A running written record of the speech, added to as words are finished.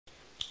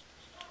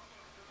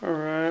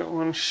Alright, I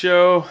want to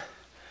show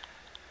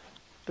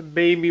the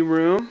baby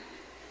room.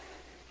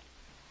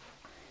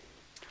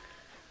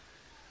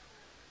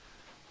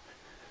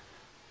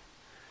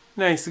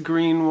 Nice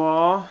green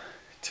wall.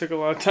 Took a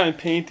lot of time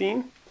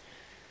painting.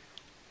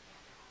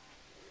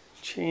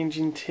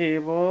 Changing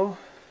table.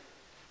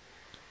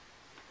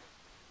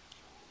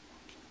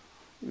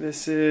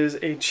 This is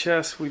a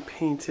chest we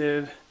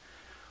painted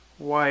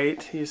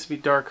white. It used to be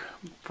dark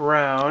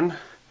brown.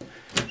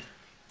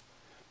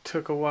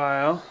 Took a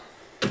while.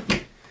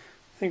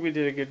 I think we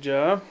did a good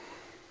job.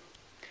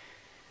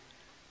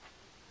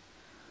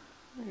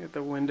 We got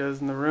the windows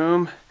in the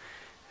room.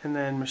 And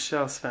then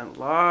Michelle spent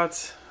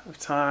lots of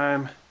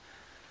time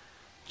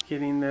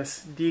getting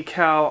this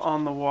decal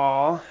on the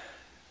wall.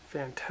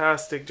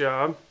 Fantastic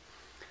job.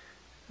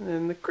 And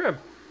then the crib.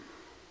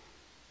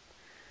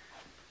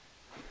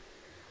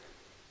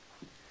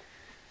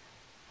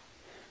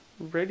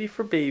 Ready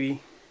for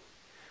baby.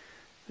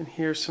 And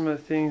here's some of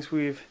the things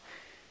we've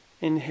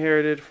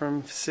inherited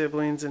from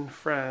siblings and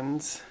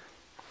friends,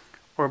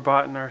 or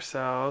bought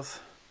ourselves.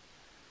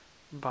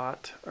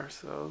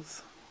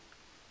 Let's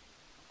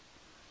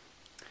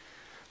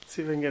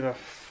see if I can get a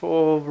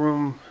full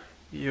room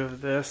view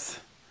of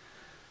this.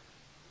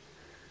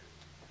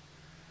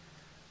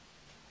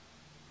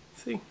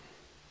 See? And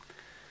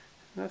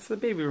that's the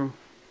baby room.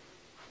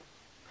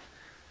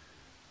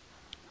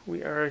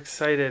 We are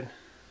excited.